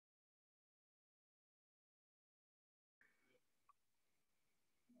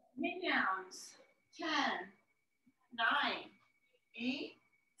Knee downs. 10, 9, 8,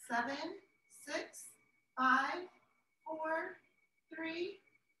 7, 6, 5, 4, 3,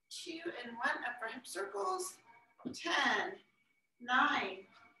 2, and 1. Up for hip circles. 10, 9,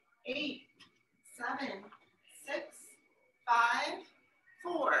 8, 7, 6, 5,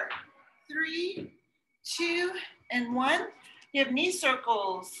 4, 3, 2, and 1. You have knee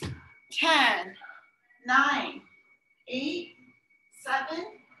circles. 10, 9, 8, 7,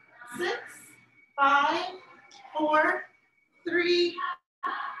 6, 5, 4, 3,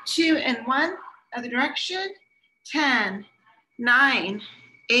 2, and 1. Other direction. 10, 9,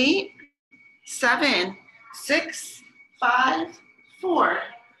 8, 7, 6, 5, 4,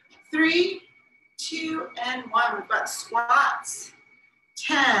 3, 2, and 1. We've got squats.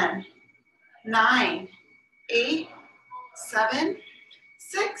 10, 9, 8, 7,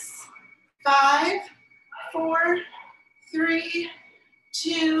 6, 5, 4, 3,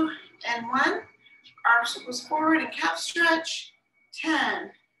 2, and 1. Arm circles forward and calf stretch.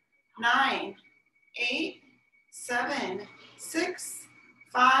 10, 9, 8, 7, 6,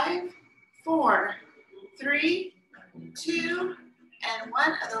 5, 4, 3, 2, and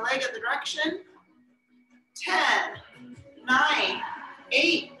 1. Other leg of the direction. 10, 9,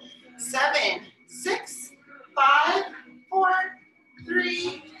 8, 7, 6, 5, 4,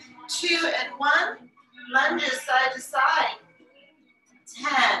 3, 2, and 1. Lunges side to side.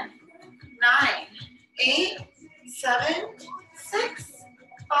 10, 9, 8, 7, 6,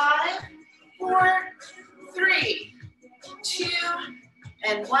 5, 4, 3, 2,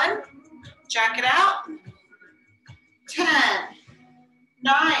 and 1. Jack it out. 10,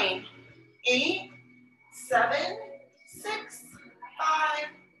 9, 8, 7, 6, 5,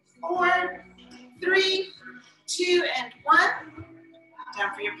 4, 3, 2, and 1.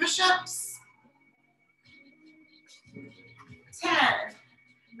 Down for your push-ups. 10,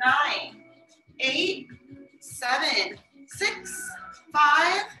 9, 8, 7, 6,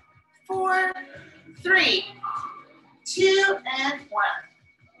 5, 4, 3, 2, and 1.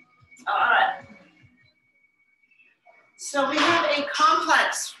 All right. So we have a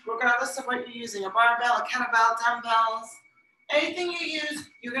complex, regardless of what you're using, a barbell, a kettlebell, dumbbells, anything you use,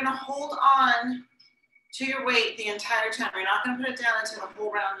 you're gonna hold on to your weight the entire time. You're not gonna put it down until the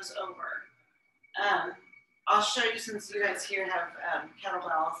whole round is over. I'll show you, since you guys here have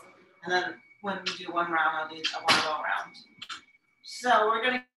kettlebells, and then when we do one round, I'll do a barbell round. So we're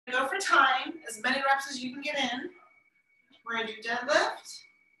gonna go for time, as many reps as you can get in. We're gonna do deadlift.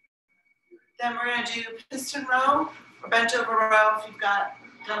 Then we're gonna do piston row or bent over row if you've got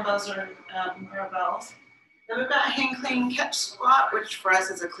dumbbells or barbells. Then we've got hang clean catch squat, which for us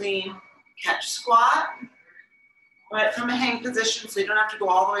is a clean catch squat. Right from a hang position, so you don't have to go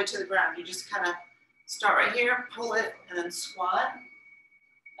all the way to the ground. You just kind of start right here, pull it, and then squat.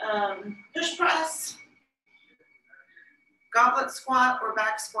 Push press, goblet squat or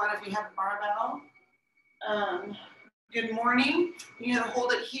back squat if you have a barbell. Good morning. You can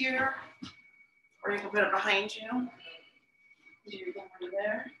hold it here, or you can put it behind you. Do your thing right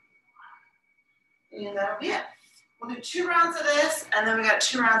there. And that'll be it. We'll do 2 rounds of this, and then we got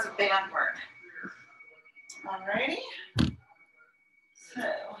 2 rounds of band work. Alrighty.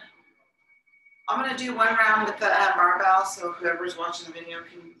 So I'm gonna do 1 round with the barbell, so whoever's watching the video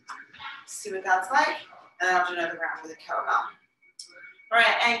can see what that's like. And then I'll do another round with a kettlebell. All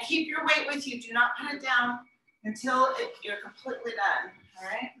right, and keep your weight with you. Do not put it down until you're completely done, all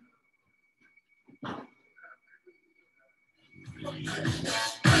right?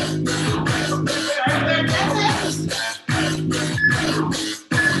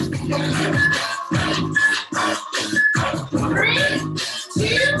 Three,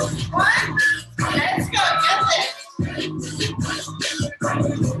 2, 1. Let's go.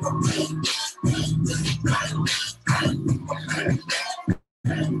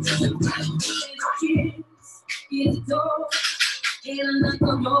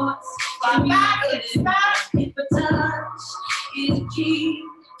 It's back. If a touch is key,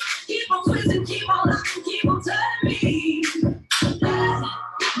 keep on twisting, keep on looking, keep on turning. Let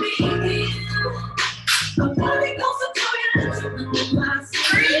me in. I'm very close to my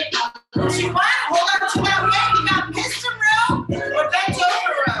 3, 2, 1. Hold on to that weight. You got piston row or bent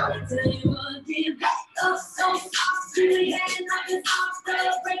over row. I tell you again, so soft, really hand like it's off,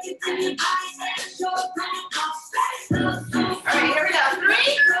 break it to your body and show it. All right, here we go. 3,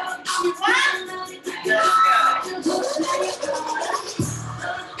 2, 1. Let's go.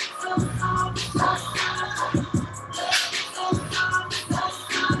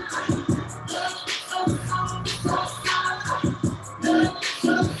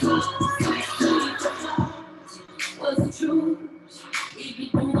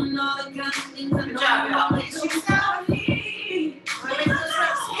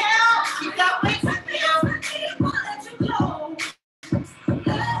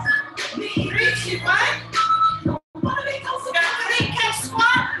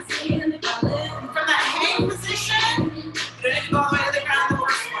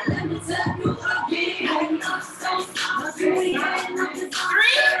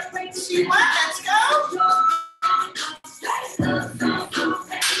 2, 1, let's go.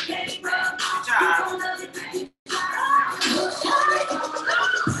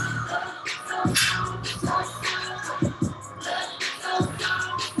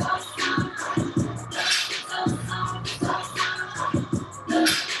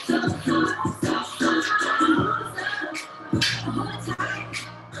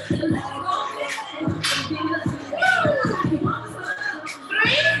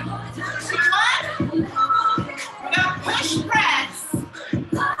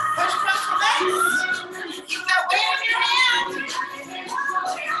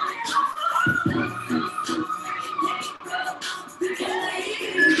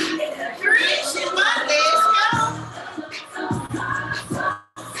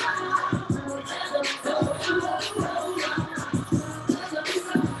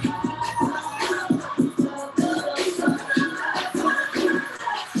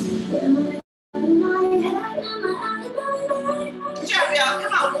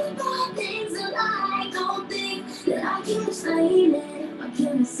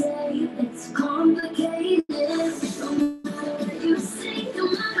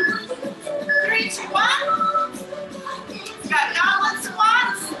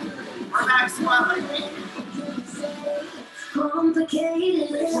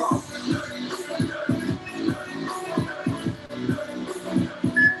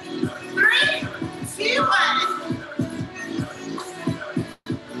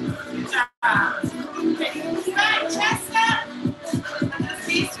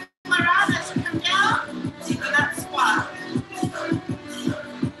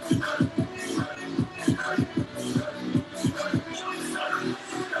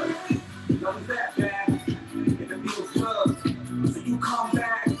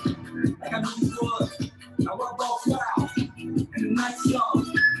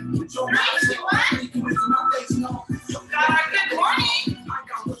 Good job.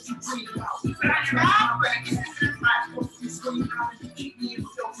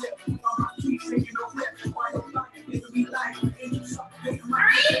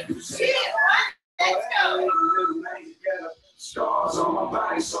 Scars on my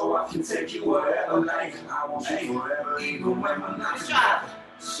body so I can take you wherever, like I won't be wherever, even when I'm not together.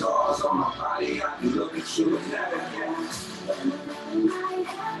 Scars on my body, I can look at you and never get.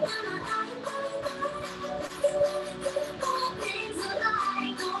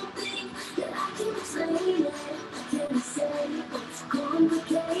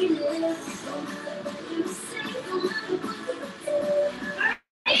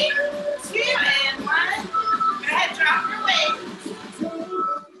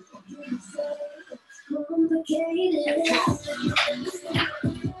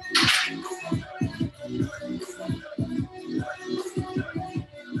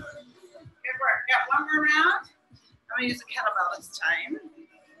 I'm going to use a kettlebell this time.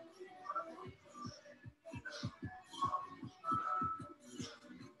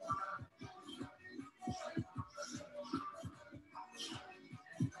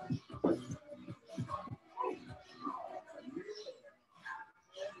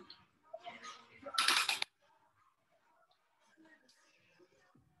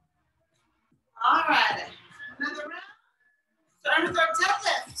 All right, another round. Starting with our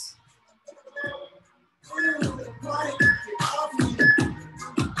deadlift.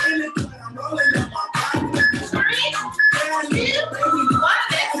 3, 2, 1,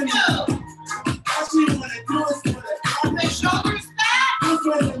 let's go. The shoulders back.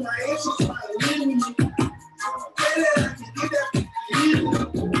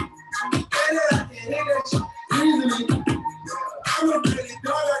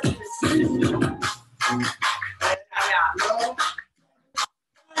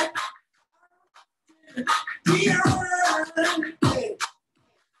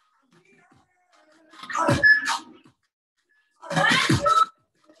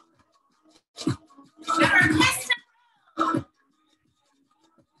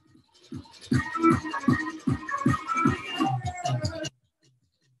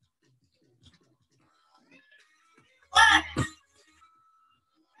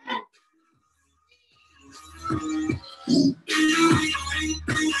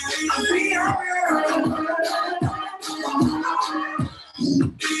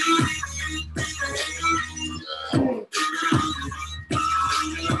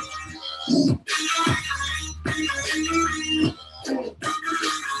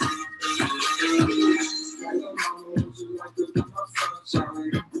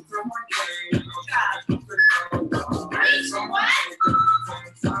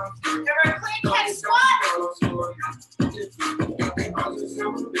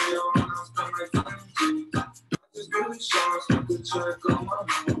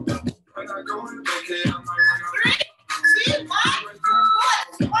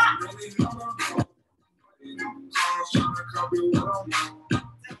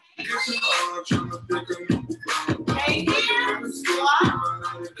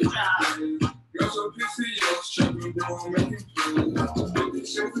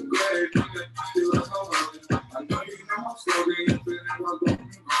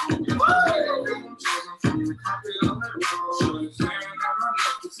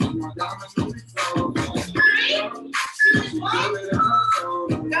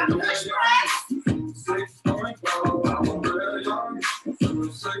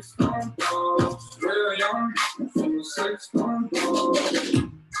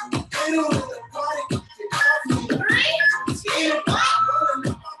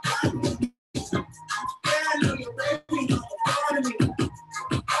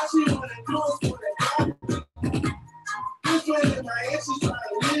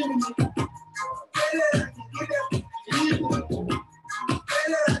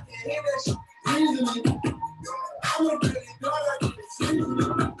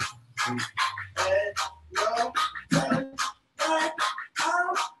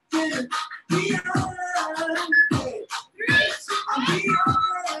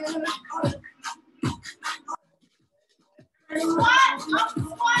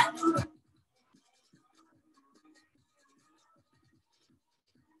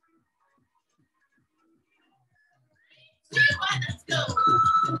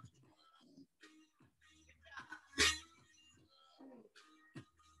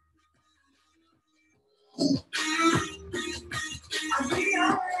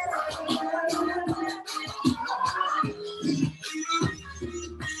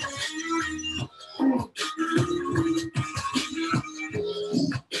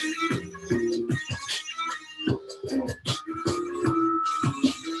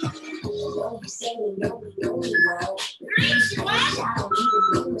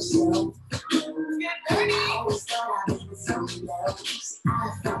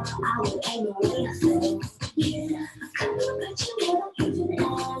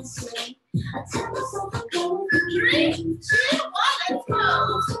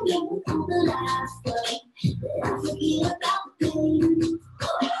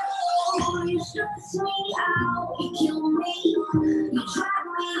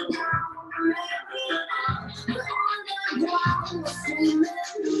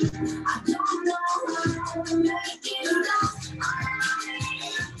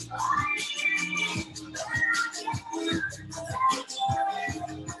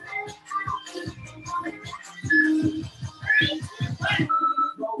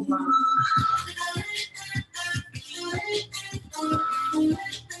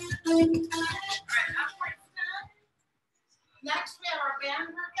 Next, we have our band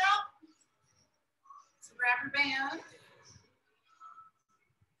workout. So grab your band.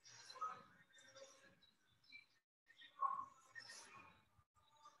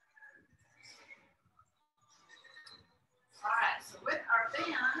 All right, so with our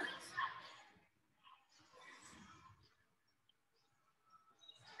band,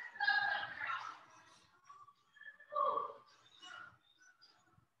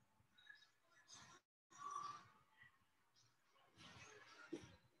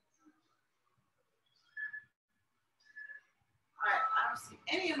 see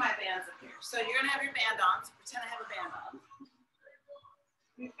any of my bands up here. So you're gonna have your band on, so pretend I have a band on.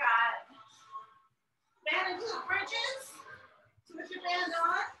 We've got band and glute bridges. So with your band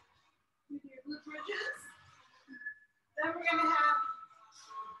on, with your glute bridges. Then we're gonna have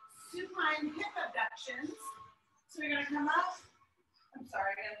supine hip abductions. So you're gonna come up, I'm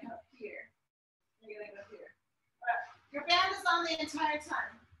sorry, I gotta come up here. You're gonna go up here. Your band is on the entire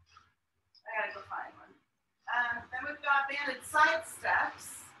time. I gotta go find one. Then we've got banded side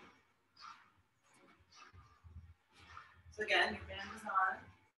steps. So again, your band is on,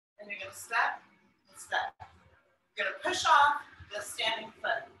 and you're gonna step and step. You're gonna push off the standing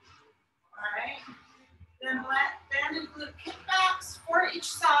foot. All right. Then banded glute kickbacks for each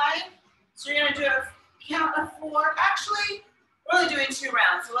side. So you're gonna do a count of 4. Actually, we're only doing 2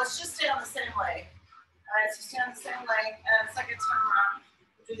 rounds, so let's just stay on the same leg. All right, so stay on the same leg, and second turn around,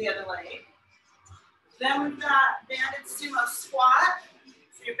 do the other leg. Then we've got banded sumo squat.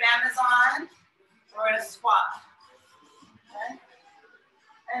 So your band is on. We're going to squat. Okay.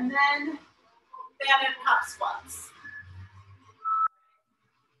 And then banded pop squats.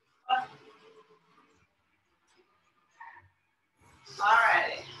 All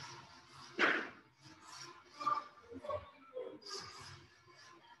righty.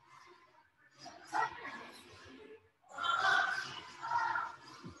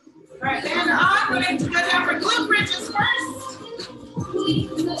 Right hand on. We're going to go down for glute bridges first.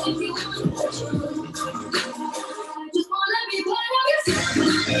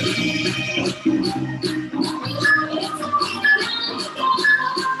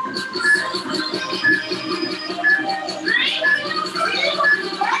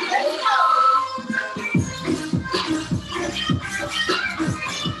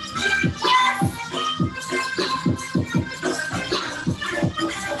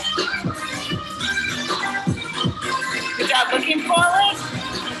 Good job looking forward.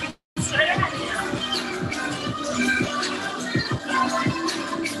 Straight ahead.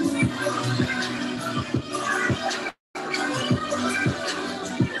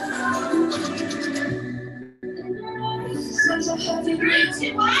 Three,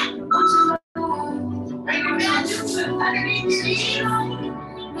 two, one. Bring your hands underneath your knees.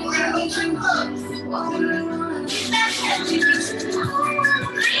 We're going to open close. Keep that head.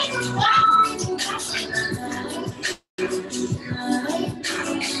 3, 2, 1.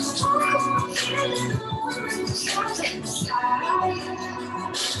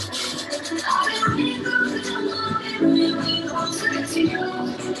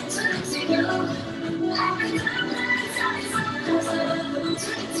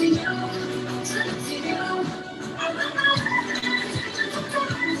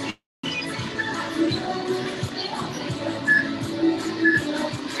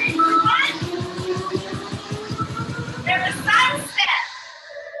 There's a side step.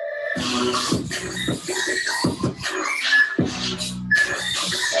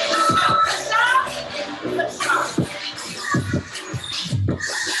 Stop.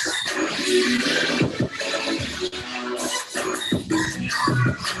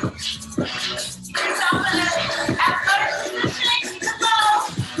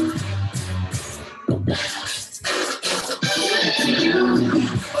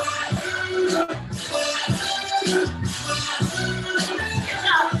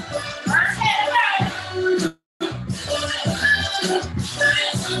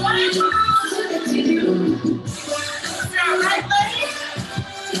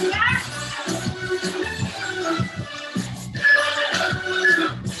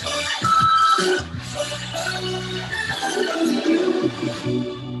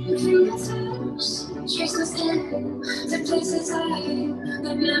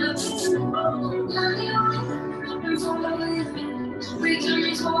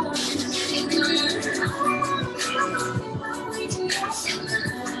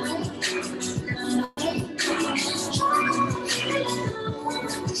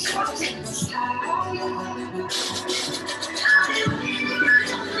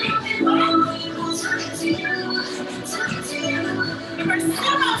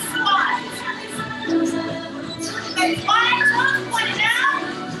 Sumo squat. It's wide toes pointed out.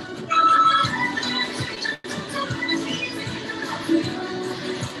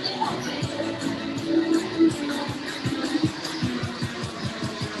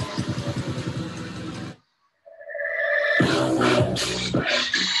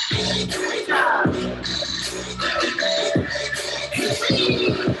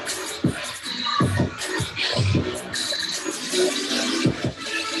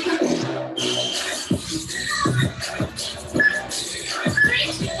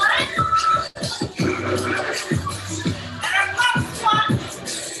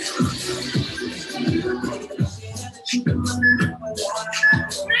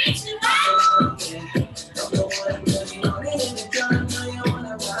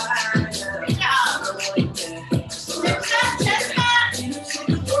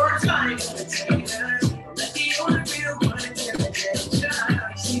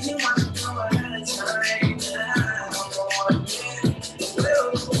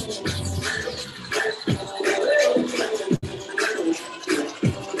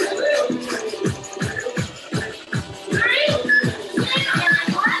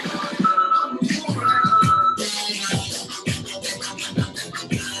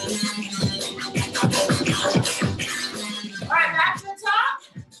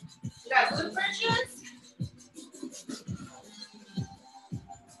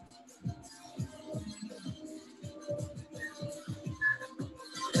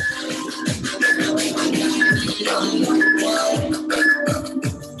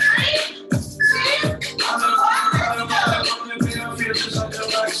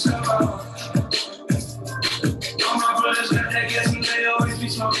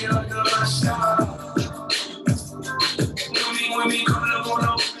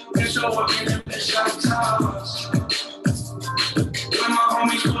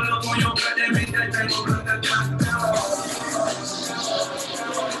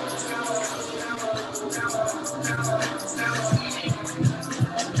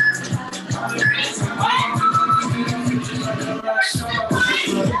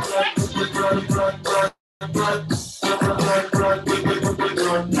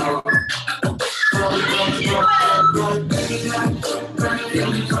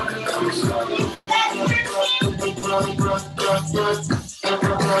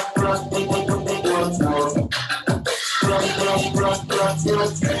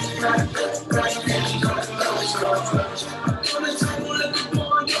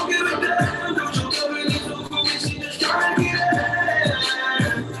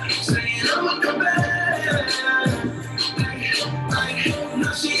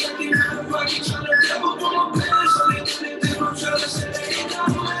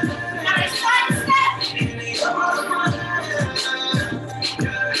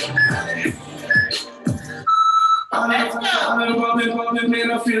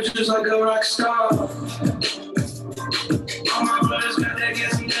 Man, I feel just like a rock star. All my brothers got that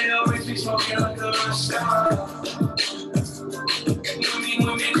gas and they always be smoking like a rock star.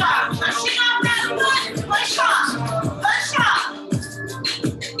 Push up.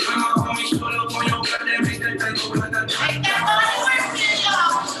 When my homies pull up on your gut, they make that thing go like that.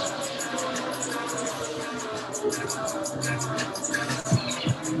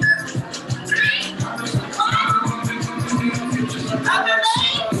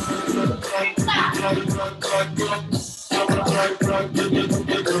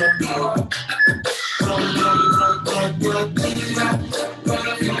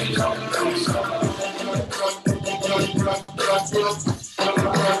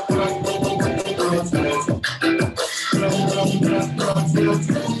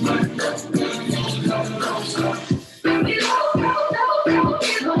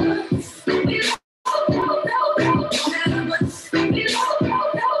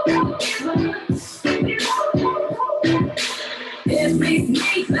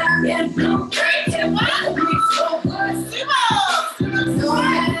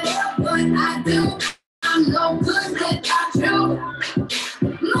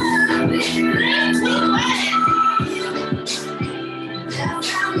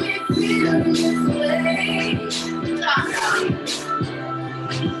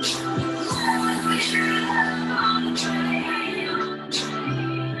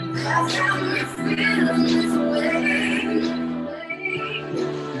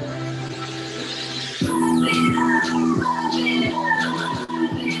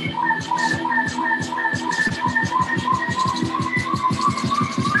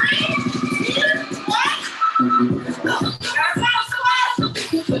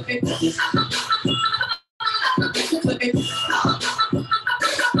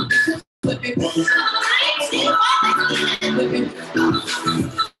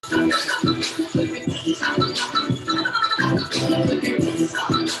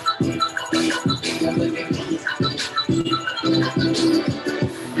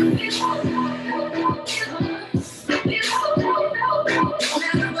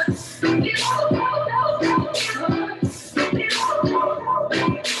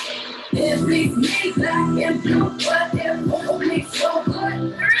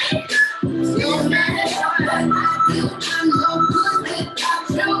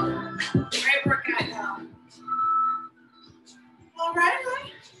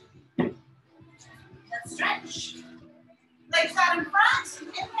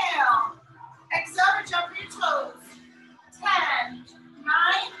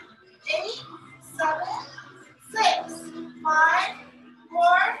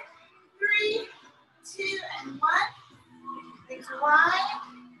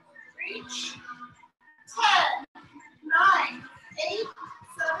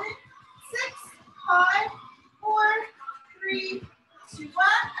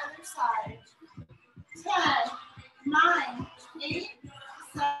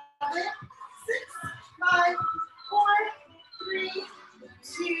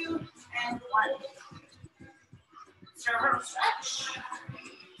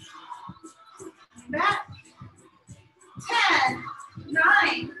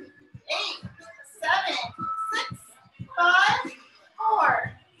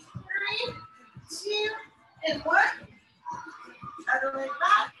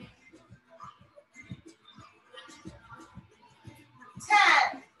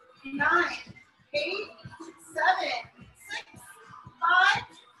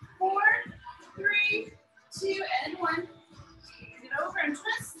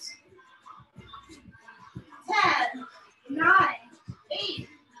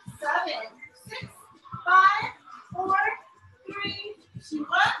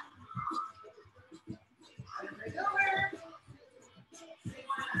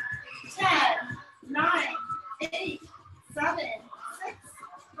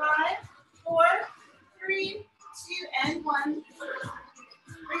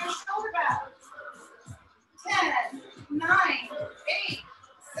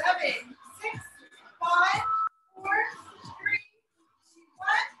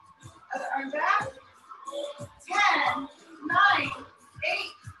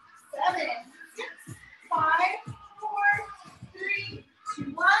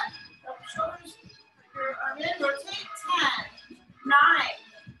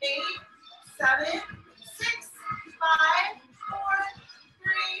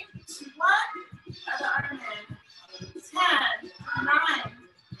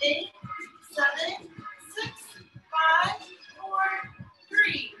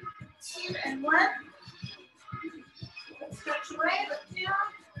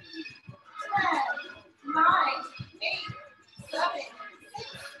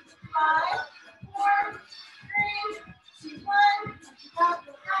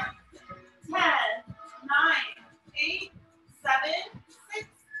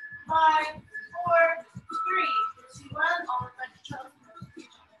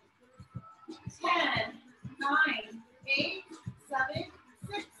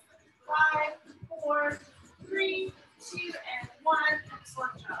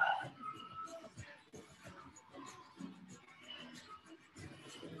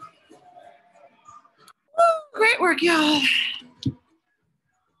 work, y'all.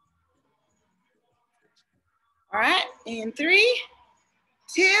 All right, in 3,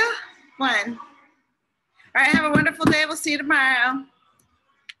 2, 1. All right, have a wonderful day. We'll see you tomorrow.